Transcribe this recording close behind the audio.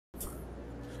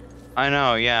I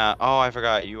know, yeah. Oh, I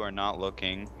forgot you are not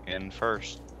looking in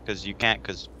first. Because you can't,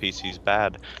 because PC's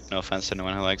bad. No offense to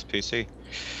anyone who likes PC.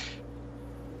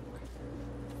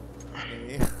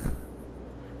 Me.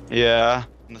 Yeah,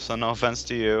 so no offense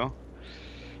to you.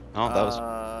 Oh, that was.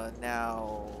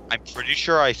 Now I'm pretty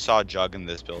sure I saw Jug in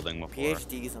this building before.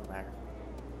 PhD's in there.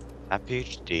 That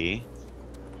PhD.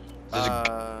 There's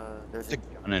a, There's a there's a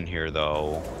gun in here,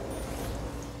 though.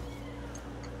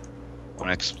 Want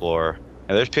to explore.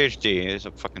 Yeah, there's PhD. There's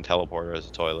a fucking teleporter as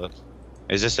a toilet.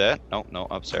 Is this it? No, no,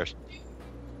 upstairs.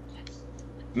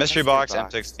 Mystery mystery box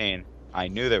box. M16. I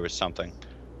knew there was something.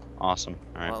 Awesome.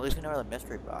 All right. Well, at least we know where the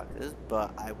mystery box is,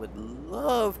 but I would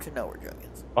love to know where Jug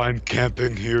is. I'm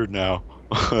camping here now.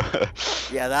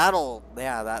 Yeah, that'll.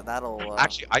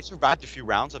 Actually, I survived a few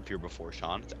rounds up here before,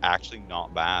 Sean. It's actually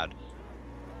not bad.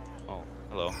 Oh,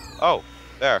 hello. Oh,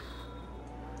 there.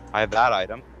 I have that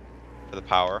item for the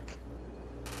power.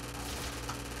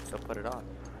 So put it on.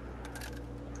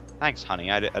 Thanks, honey.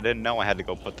 I didn't know I had to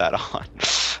go put that on.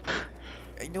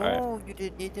 No, Alright. you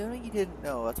didn't. You didn't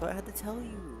know. That's why I had to tell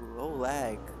you. Oh,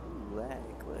 lag. Ooh,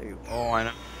 lag. Oh, I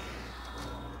know.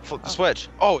 Flip the Oh. switch.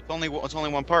 Oh, it's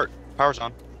only one part. Power's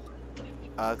on.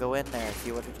 Go in there.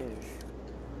 See what it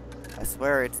is. I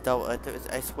swear it's double.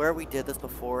 I swear we did this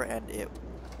before, and it.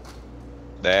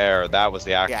 There, that was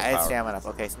the actual Yeah, it's power. stamina up.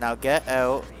 Okay, so now get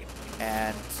out,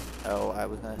 and I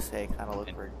was gonna say kind of look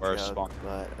And for where's Jug, spawn?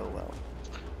 but oh well.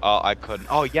 Oh, I couldn't.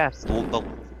 Oh, yes, the lights are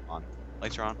on.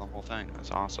 Lights are on the whole thing. That's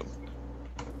awesome.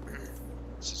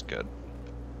 This is good.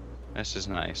 This is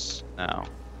nice. Now.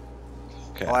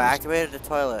 Okay. Oh, I activated the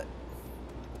toilet.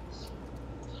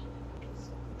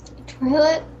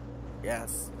 Toilet?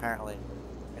 Yes, apparently.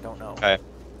 I don't know. Okay.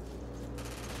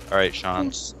 All right,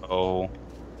 Sean. So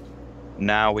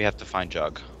now we have to find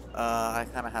Jug. I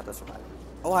kind of had to survive.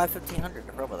 Oh, I have 1500.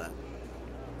 I forgot about that.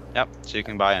 Yep. So you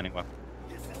can buy any weapon.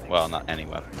 Well, not any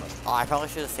weapon. Oh, I probably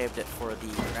should have saved it for the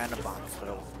random box,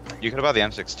 but You could have bought the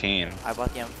M16. I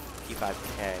bought the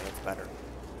MP5K. It's better.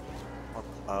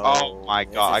 Oh my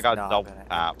this god, I is got not double gonna end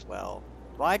tap. well,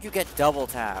 why'd you get double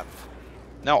tap?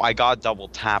 No, I got double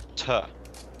tapped.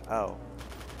 Oh.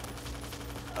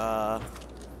 Um.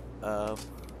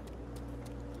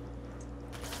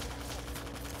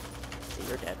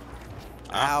 You're dead.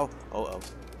 Ow. Oh.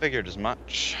 Figured as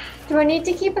much. Do I need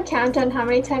to keep a count on how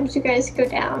many times you guys go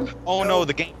down? Oh No. no,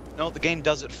 the game. No, the game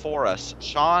does it for us.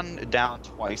 Sean down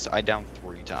twice. I down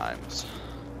 3 times.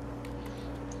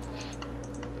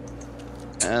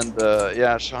 And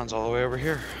yeah, Sean's all the way over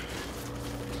here.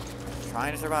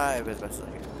 Trying to survive as best as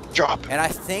I can. Drop. And I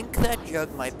think that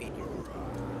Jug might be here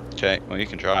Okay, well you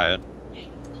can try it.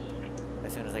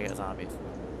 as soon as I get zombies.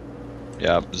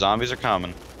 Yeah, zombies are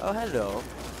coming. Oh, hello.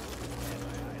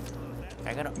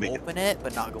 I'm gonna open it,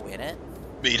 but not go in it.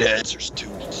 Meatheads are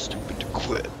too stupid to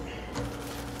quit.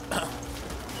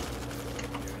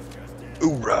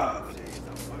 Hoorah!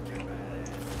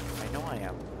 I know I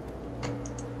am.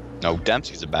 No,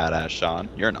 Dempsey's a badass, Sean.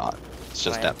 You're not. It's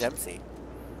just I am Dempsey. Dempsey.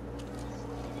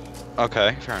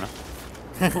 Okay, fair enough.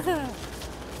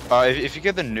 If you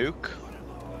get the nuke,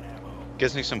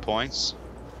 gives me some points.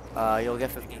 You'll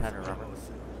get 1500, remember?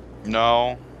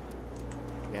 No.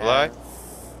 Yeah. Will I?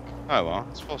 Oh well,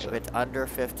 it's If bullshit. it's under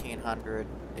 1500,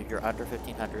 if you're under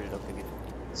 1500, it'll give you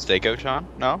 15. Stakeout, Sean?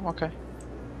 No? Okay.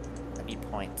 I need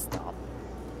points, Dom.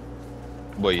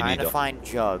 Well, you Trying need to to. find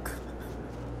Jug.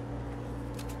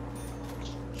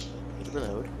 Need to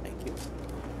reload, thank you.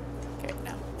 Okay,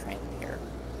 now train here.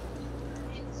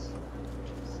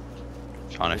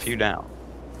 Sean, if you down.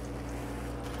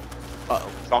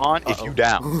 Uh-oh. Sean, if you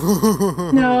down.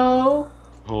 No.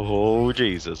 Oh,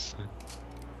 Jesus.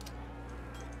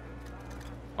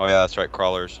 Oh yeah, that's right.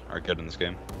 Crawlers are good in this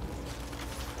game.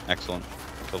 Excellent.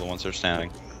 Kill the ones that are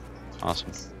standing.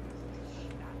 Awesome.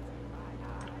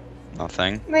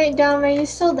 Nothing. Wait, Dom, are you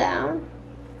still down?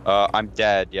 I'm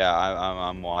dead. Yeah,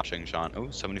 I'm watching, Sean. Ooh,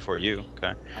 74U.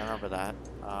 Okay. I remember that.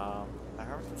 I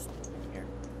remember there's something here.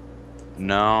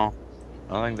 No.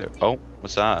 Nothing there. Oh,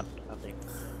 what's that? Nothing.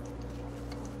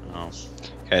 Oh.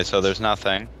 Okay, so there's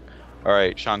nothing.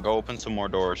 Alright, Sean, go open some more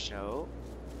doors. No.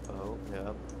 Oh,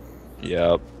 yep.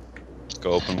 Yep. Let's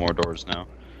go open more doors now.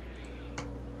 Can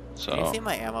you So, see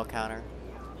my ammo counter?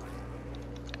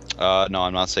 no,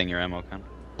 I'm not seeing your ammo count.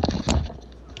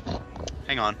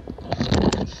 Hang on.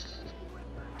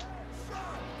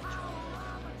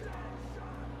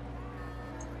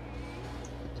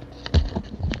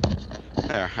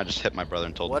 There, I just hit my brother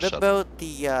and told him What to shut up. about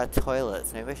the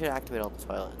toilets? Maybe I should activate all the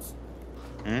toilets.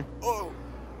 Hmm? Oh!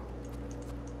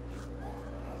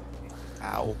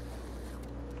 Ow.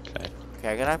 Okay. Okay,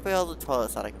 I gotta activate all the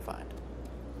toilets that I can find.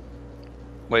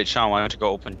 Wait, Sean, why don't you go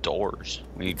open doors?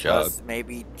 We need Jug. Because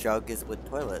maybe Jug is with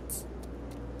toilets.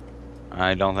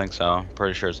 I don't think so.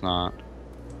 Pretty sure it's not.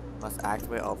 Must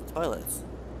activate all the toilets.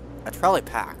 It's probably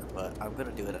Pack, but I'm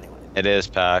gonna do it anyway. It is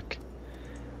Pack.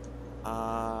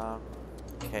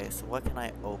 Okay, so what can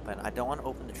I open? I don't want to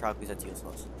open the truck because that's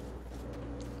useless.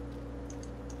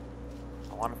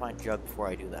 I want to find Jug before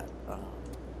I do that.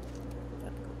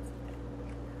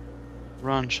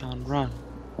 Run, Sean, run.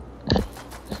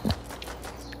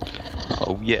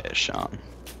 Oh yeah, Sean.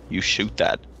 You shoot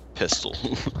that pistol.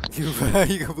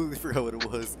 You completely forgot what it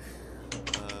was.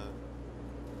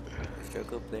 Is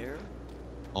Jug up there?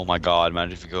 Oh my god,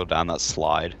 imagine if you go down that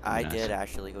slide. I Nice. did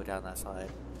actually go down that slide.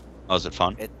 Oh, is it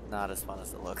fun? It's not as fun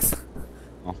as it looks.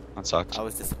 Oh, that sucks. I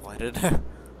was disappointed.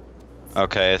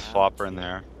 Okay, flopper in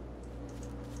there.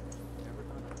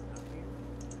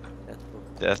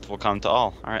 Death will come to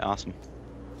all. Alright, awesome.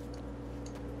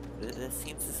 This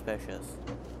seems suspicious.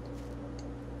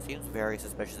 Seems very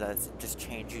suspicious that it just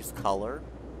changes color.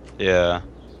 Yeah.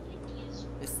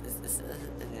 It's suspicious.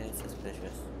 It's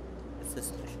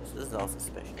suspicious. This is all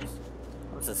suspicious.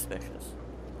 I'm suspicious.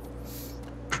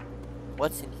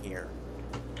 What's in here?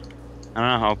 I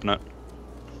don't know, open it.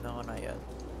 No, not yet.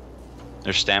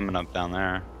 There's stamina up down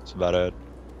there. That's about it.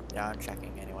 Yeah, I'm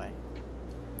checking anyway.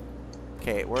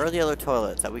 Okay, where are the other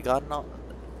toilets? Have we gotten all...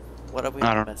 What have we I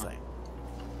been don't know. missing?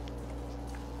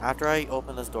 After I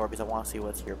open this door because I want to see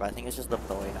what's here, but I think it's just the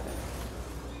Bowie knife.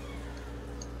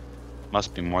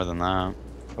 Must be more than that.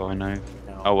 Bowie knife.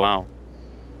 No. Oh wow.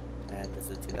 And this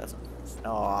is 2000.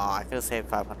 No, I could have saved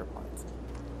 500 points.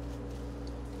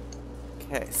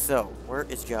 Okay, so where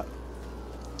is Joe?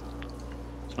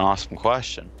 It's an awesome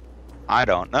question. I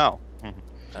don't know.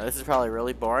 Now, this is probably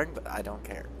really boring, but I don't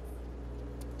care.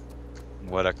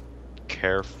 What a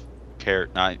care.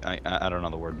 I don't know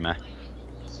the word meh.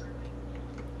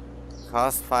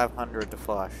 Cost 500 to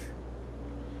flush.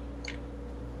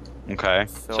 Okay,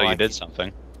 So so you I did can-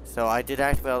 something. So I did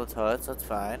activate all the toilets, that's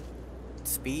fine.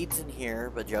 Speed's in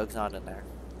here, but Jug's not in there.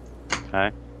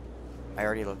 Okay. I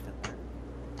already looked in there.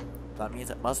 That means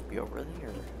it must be over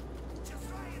there.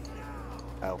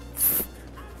 Oh.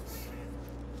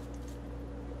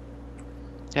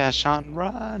 Yeah, Sean,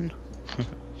 run.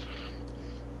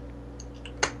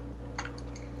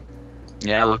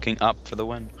 Yeah, looking up for the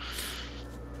win.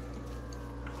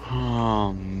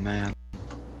 Oh man.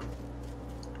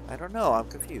 I don't know, I'm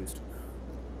confused.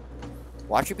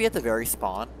 Watch it be at the very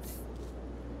spawn.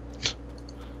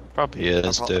 Probably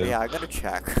is, dude. Yeah, I gotta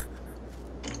check.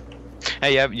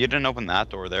 Hey, yeah, you didn't open that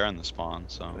door there in the spawn,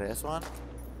 so. This one?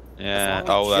 Yeah. That's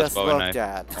the one Oh, we that's just Bowie looked knife.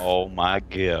 at. Oh my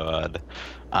god.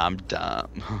 I'm dumb.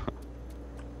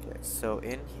 Okay, so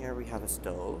in here we have a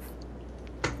stove.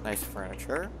 Nice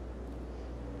furniture.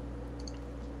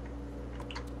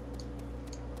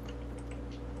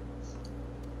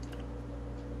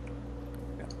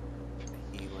 Yeah.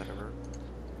 Whatever.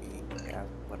 Yeah,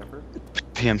 whatever.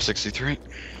 PM63.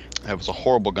 That was a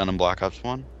horrible gun in Black Ops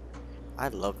 1. I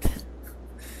loved it.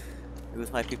 It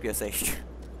was my PPSH.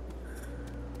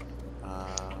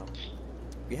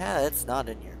 Yeah, it's not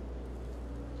in here.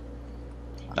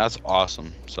 That's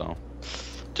awesome, so.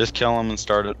 Just kill him and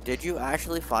start it. Did you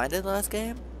actually find it last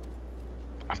game?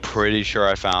 I'm pretty sure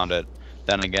I found it.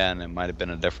 Then again, it might have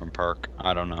been a different perk.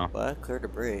 I don't know. What? Clear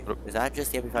debris. Is that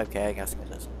just the MP5K? I guess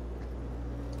it is.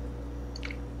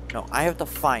 No, I have to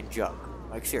find Jug.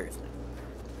 Like, seriously.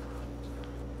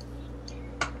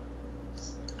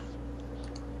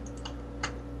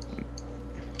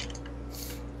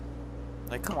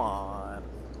 Like, come on.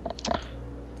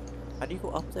 How do you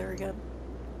go up there again?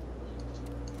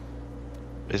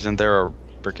 Isn't there a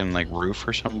freaking like roof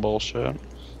or some bullshit?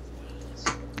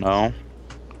 No?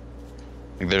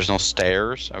 Like, there's no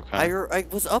stairs? Okay. I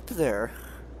was up there.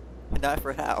 And I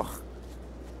forgot how.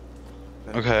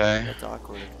 Okay. That's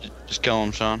awkward. Just kill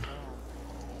him, Sean.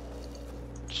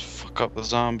 Just fuck up the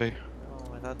zombie.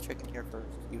 Oh, I thought check in here first,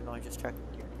 even though I just checked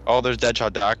in here. Oh, there's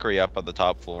Deadshot Daiquiri up at the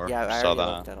top floor. Yeah, I saw already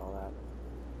that. looked at all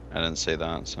I didn't say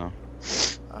that, so.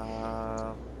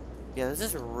 that. Yeah, this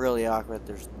is really awkward.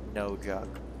 There's no Jug.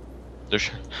 There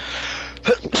should.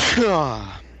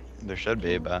 There should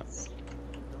be, but.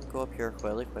 Go up here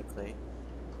really quickly.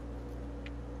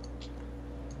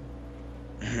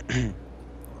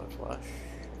 Flush.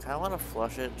 I kinda wanna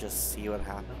flush it, just see what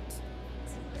happens.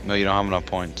 No, you don't have enough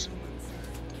points.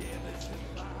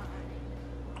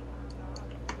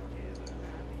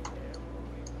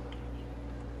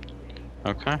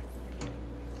 Okay.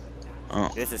 Oh,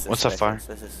 This is what's that fire?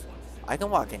 suspicious. This is. I can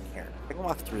walk in here. I can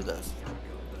walk through this.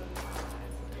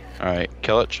 Alright,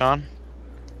 kill it, Sean.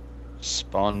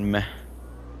 Spawn me.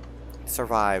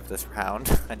 survive this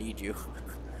round. I need you.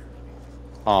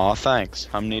 Aw, thanks.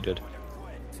 I'm needed.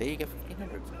 See, you get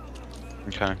 1500.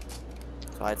 Okay.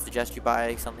 So I'd suggest you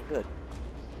buy something good.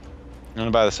 I'm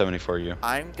gonna buy the 74 U.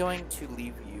 I'm going to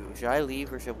leave you. Should I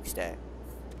leave or should we stay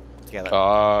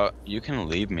together? You can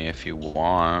leave me if you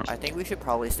want. I think we should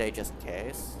probably stay just in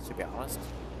case, to be honest.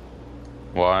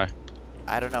 Why?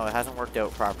 I don't know, it hasn't worked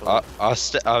out properly.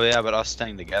 Oh yeah, but us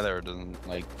staying together doesn't,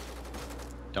 like...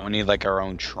 Don't we need, like, our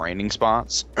own training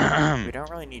spots? We don't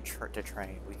really need to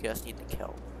train, we just need to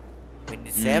kill. We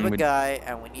need to save a guy,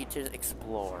 and we need to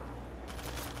explore.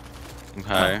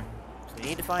 Okay. So we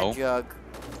need to find Jug,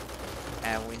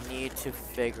 and we need to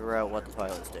figure out what the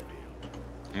toilets do.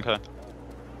 Okay.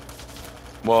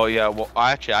 Well, yeah, well,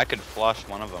 actually, I could flush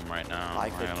one of them right now. I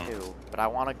could too, but I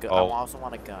want a gun. I also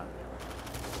want a gun.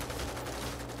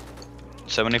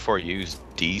 74 U's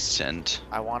decent.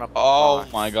 I want a Oh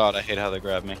my god, I hate how they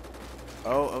grab me.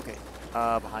 Oh, okay.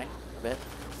 Behind a bit?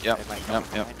 Yep,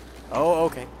 yep. Oh,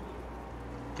 okay.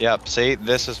 Yep, see,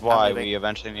 this is why we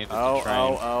eventually needed to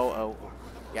train. Oh.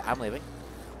 Yeah, I'm leaving.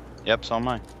 Yep, so am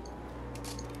I.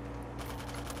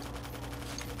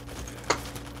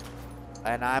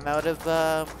 And I'm out of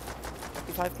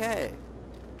 55k.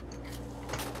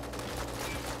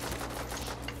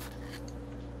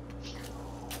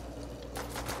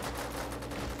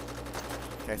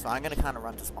 Okay, so I'm gonna kind of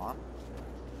run to spawn.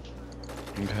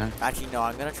 Okay. Actually, no,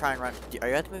 I'm gonna try and run. Are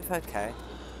you at the 55k?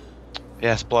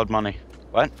 Yes, blood money.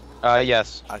 What?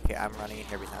 Yes. Okay, I'm running in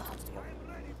here because I'm supposed to kill.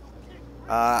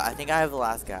 I think I have the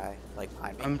last guy, like,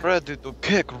 behind me. I'm ready to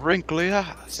kick wrinkly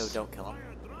ass. So don't kill him.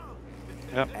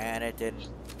 Yep. And it didn't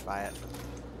buy it.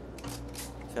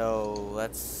 So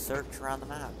let's search around the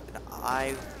map.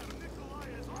 And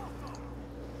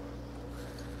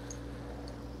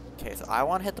okay, so I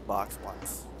want to hit the box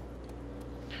once.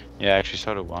 Yeah, actually,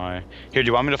 so do I. Here, do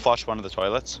you want me to flush one of the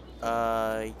toilets?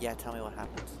 Yeah. Tell me what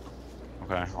happens.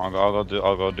 Okay, I'll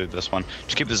go do this one.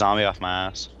 Just keep the zombie off my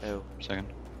ass. Oh. For a second.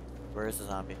 Where is the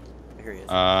zombie? Here he is.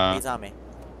 He's on me.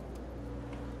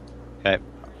 Okay,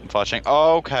 I'm flushing.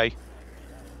 Oh, okay.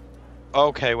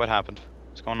 Okay, what happened?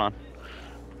 What's going on?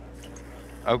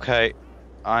 Okay,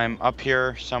 I'm up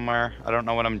here somewhere. I don't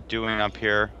know what I'm doing up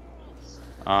here.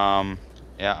 Yeah,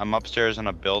 I'm upstairs in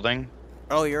a building.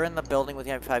 Oh, you're in the building with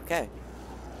the M5K.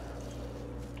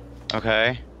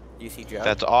 Okay. Do you see Joe?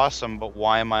 That's awesome, but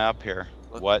why am I up here?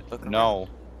 What? No.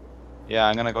 Yeah,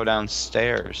 I'm gonna go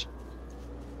downstairs.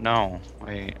 No,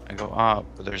 wait, I go up,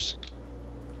 but there's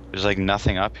like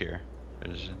nothing up here.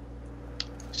 It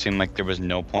seemed like there was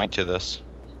no point to this.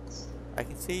 I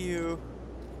can see you.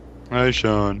 Hi,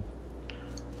 Sean.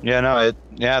 Yeah, no,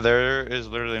 there is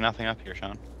literally nothing up here,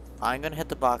 Sean. I'm gonna hit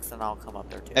the box and I'll come up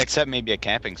there too. Except maybe a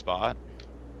camping spot.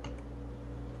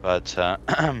 But,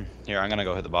 here, I'm gonna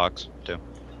go hit the box, too.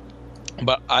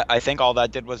 But I think all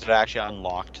that did was it actually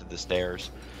unlocked the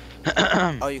stairs.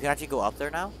 Oh, you can actually go up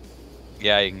there now?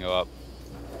 Yeah, you can go up.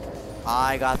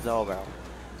 I got the barrel.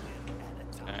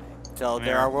 Okay. So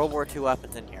there are World War II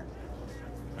weapons in here.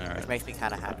 Alright. Which makes me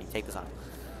kind of happy. Take this on.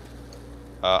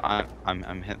 I'm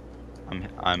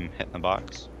hitting the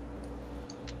box.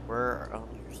 Where? Oh,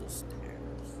 here's the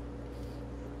stairs.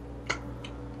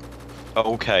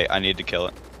 Okay, I need to kill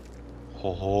it.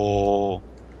 Oh.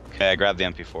 Okay, I grabbed the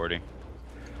MP40.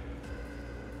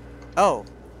 Oh,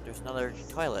 there's another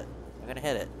toilet. I'm gonna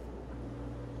hit it.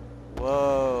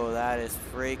 Whoa, that is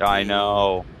freaky. I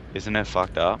know. Isn't it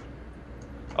fucked up?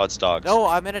 Oh, it's dogs. No,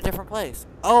 I'm in a different place.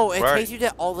 Oh, it Where? takes you to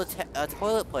all the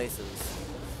toilet places.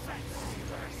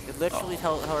 It literally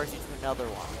teleports you to another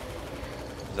one.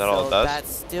 Is that all it does? That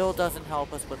still doesn't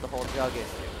help us with the whole jug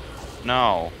issue.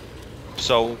 No.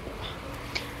 So,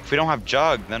 if we don't have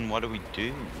jug, then what do we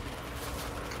do?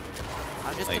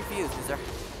 I'm just Like- confused. Is there?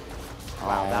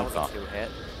 Wow, that was God. a 2-hit.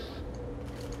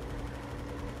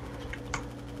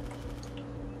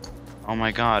 Oh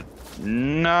my god.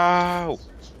 No!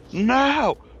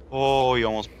 No! Oh, you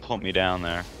almost put me down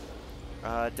there.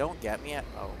 Don't get me at.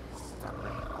 Oh,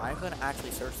 I'm gonna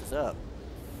actually search this up.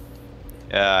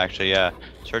 Yeah, actually, yeah.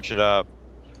 Search it up.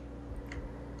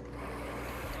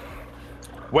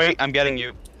 Wait, I'm getting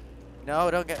you. No,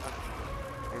 don't get.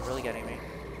 You're really getting me.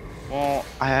 Well,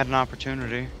 I had an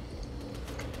opportunity.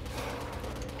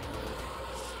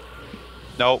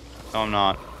 Nope. No, I'm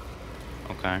not.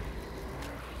 Okay.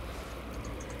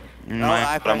 No,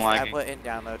 I put in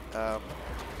download.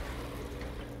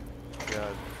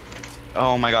 Jug.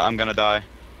 Oh my god, I'm gonna die.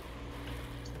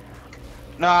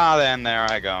 Nah, then there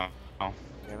I go. Oh.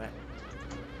 Damn it.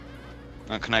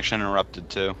 My connection interrupted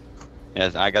too.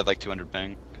 Yes, I got like 200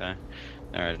 ping. Okay.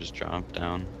 There, I just dropped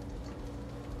down.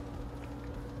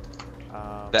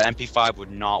 The MP5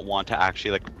 would not want to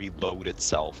actually like reload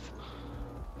itself.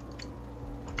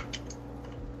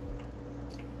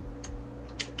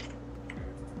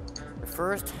 The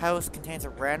first house contains a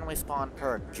randomly spawned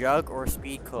perk, jug or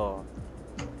speed coal,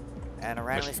 and a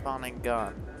randomly spawning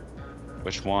gun.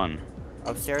 Which one?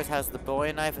 Upstairs has the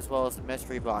bowie knife as well as the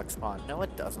mystery box spawn. No,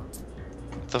 it doesn't.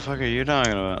 What the fuck are you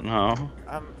talking about? No.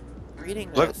 I'm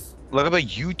reading Look, this. look up a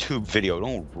YouTube video.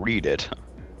 Don't read it.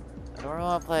 I don't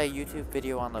want to play a YouTube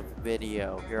video on the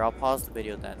video. Here, I'll pause the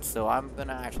video then. So I'm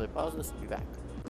gonna actually pause this and be back.